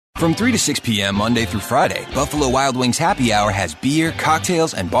From 3 to 6 p.m. Monday through Friday, Buffalo Wild Wings Happy Hour has beer,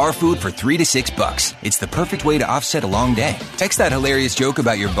 cocktails, and bar food for $3 to $6. It's the perfect way to offset a long day. Text that hilarious joke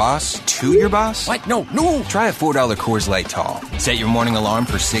about your boss to your boss. What? No. Try a $4 Coors Light Tall. Set your morning alarm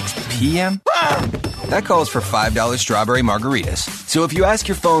for 6 p.m. That calls for $5 strawberry margaritas. So if you ask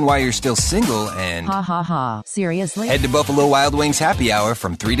your phone why you're still single and... Ha. Seriously? Head to Buffalo Wild Wings Happy Hour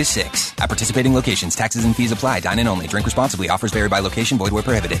from 3 to 6. At participating locations, taxes and fees apply. Dine in only. Drink responsibly. Offers vary by location. Void where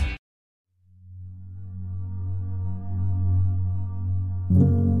prohibited.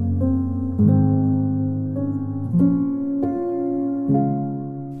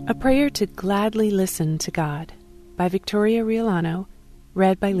 A Prayer to Gladly Listen to God by Victoria Riolano,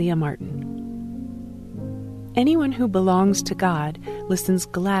 read by Leah Martin. Anyone who belongs to God listens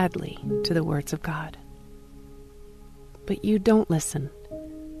gladly to the words of God. But you don't listen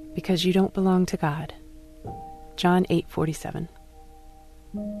because you don't belong to God. John 8:47.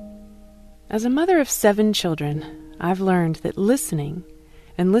 As a mother of 7 children, I've learned that listening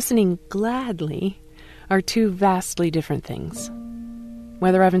and listening gladly are 2 vastly different things.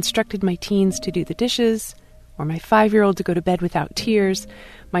 Whether I've instructed my teens to do the dishes or my 5-year-old to go to bed without tears,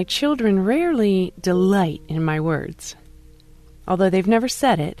 my children rarely delight in my words. Although they've never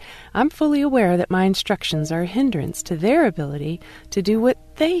said it, I'm fully aware that my instructions are a hindrance to their ability to do what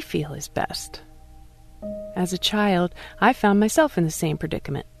they feel is best. As a child, I found myself in the same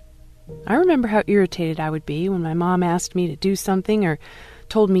predicament. I remember how irritated I would be when my mom asked me to do something or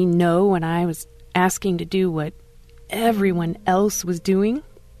told me no when I was asking to do what everyone else was doing.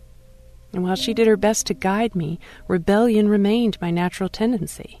 And while she did her best to guide me, rebellion remained my natural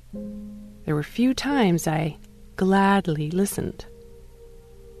tendency. There were few times I gladly listened.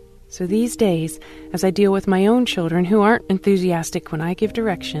 So these days, as I deal with my own children who aren't enthusiastic when I give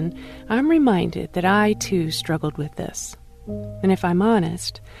direction, I'm reminded that I too struggled with this. And if I'm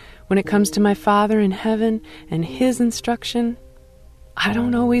honest, when it comes to my Father in heaven and His instruction, I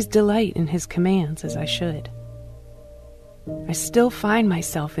don't always delight in His commands as I should. I still find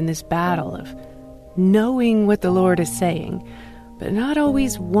myself in this battle of knowing what the Lord is saying, but not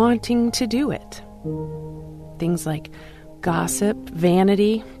always wanting to do it. Things like gossip,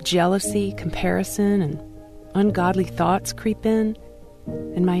 vanity, jealousy, comparison, and ungodly thoughts creep in,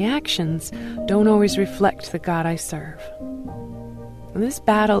 and my actions don't always reflect the God I serve. And this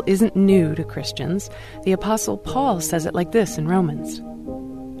battle isn't new to Christians. The Apostle Paul says it like this in Romans: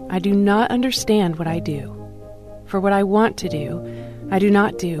 I do not understand what I do. For what I want to do, I do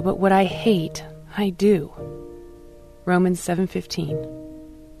not do, but what I hate, I do. Romans 7:15.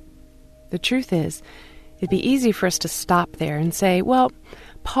 The truth is, it'd be easy for us to stop there and say, well,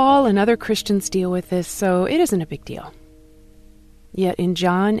 Paul and other Christians deal with this, so it isn't a big deal. Yet in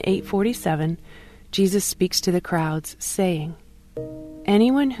John 8:47, Jesus speaks to the crowds, saying,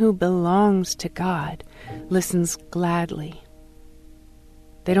 anyone who belongs to God listens gladly.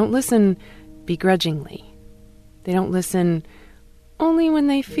 They don't listen begrudgingly. They don't listen only when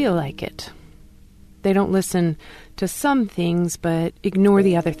they feel like it. They don't listen to some things but ignore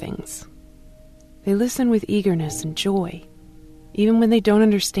the other things. They listen with eagerness and joy, even when they don't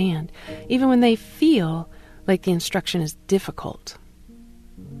understand, even when they feel like the instruction is difficult.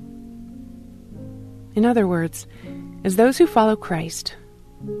 In other words, as those who follow Christ,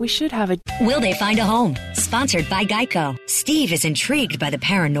 we should have a... Will They Find a Home? Sponsored by Geico. Steve is intrigued by the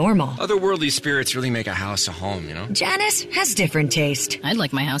paranormal. Otherworldly spirits really make a house a home, you know? Janice has different taste. I'd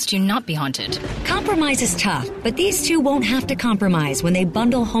like my house to not be haunted. Compromise is tough, but these two won't have to compromise when they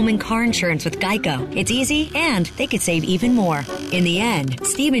bundle home and car insurance with Geico. It's easy, and they could save even more. In the end,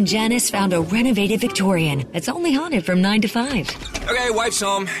 Steve and Janice found a renovated Victorian that's only haunted from 9 to 5. Okay, wife's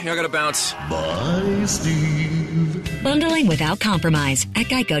home. I gotta bounce. Bye, Steve. Bundling without compromise at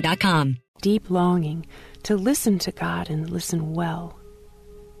Geico.com. Deep longing to listen to God and listen well.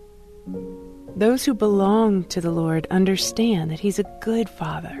 Those who belong to the Lord understand that He's a good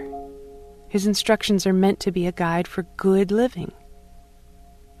Father. His instructions are meant to be a guide for good living.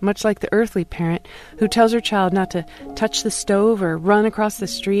 Much like the earthly parent who tells her child not to touch the stove or run across the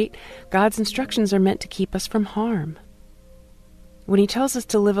street, God's instructions are meant to keep us from harm. When He tells us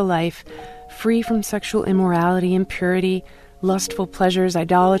to live a life free from sexual immorality, impurity, lustful pleasures,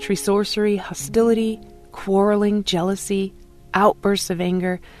 idolatry, sorcery, hostility, quarreling, jealousy, outbursts of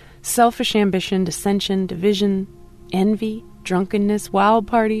anger, selfish ambition, dissension, division, envy, drunkenness, wild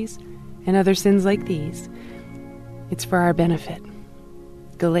parties, and other sins like these, it's for our benefit.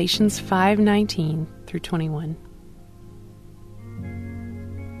 Galatians 5:19 through 21.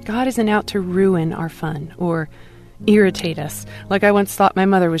 God isn't out to ruin our fun or irritate us like I once thought my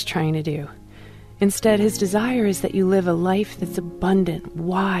mother was trying to do. Instead, his desire is that you live a life that's abundant,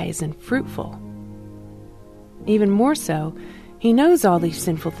 wise, and fruitful. Even more so, he knows all these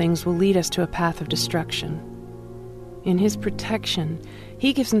sinful things will lead us to a path of destruction. In his protection,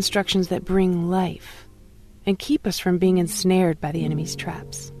 he gives instructions that bring life and keep us from being ensnared by the enemy's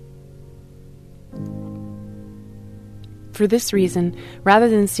traps. For this reason, rather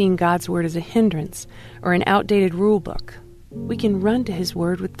than seeing God's Word as a hindrance or an outdated rule book, we can run to his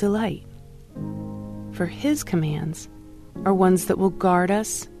Word with delight. For his commands are ones that will guard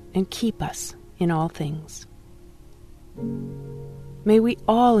us and keep us in all things. May we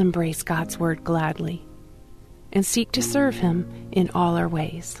all embrace God's Word gladly and seek to serve him in all our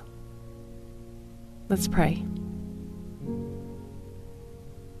ways. Let's pray.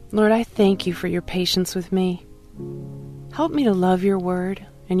 Lord, I thank you for your patience with me. Help me to love your word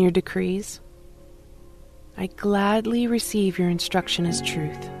and your decrees. I gladly receive your instruction as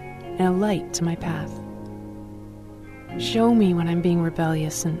truth and a light to my path. Show me when I'm being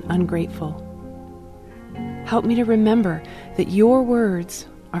rebellious and ungrateful. Help me to remember that your words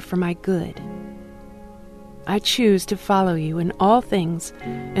are for my good. I choose to follow you in all things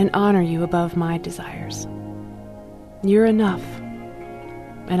and honor you above my desires. You're enough,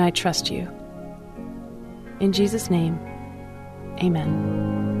 and I trust you. In Jesus' name,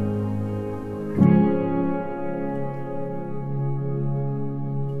 amen.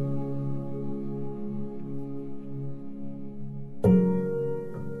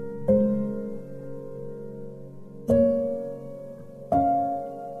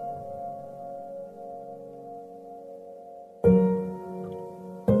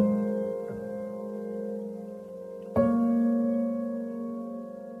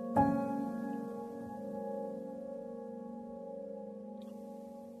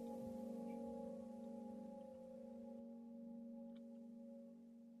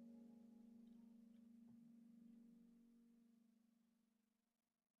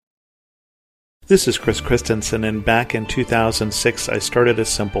 This is Chris Christensen, and back in 2006 I started a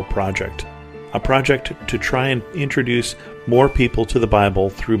simple project. A project to try and introduce more people to the Bible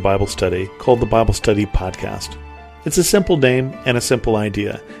through Bible study called the Bible Study Podcast. It's a simple name and a simple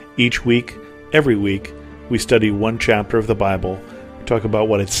idea. Each week, every week, we study one chapter of the Bible, talk about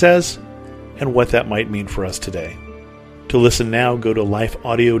what it says, and what that might mean for us today. To listen now, go to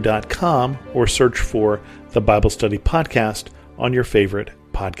lifeaudio.com or search for the Bible Study Podcast on your favorite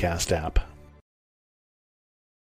podcast app.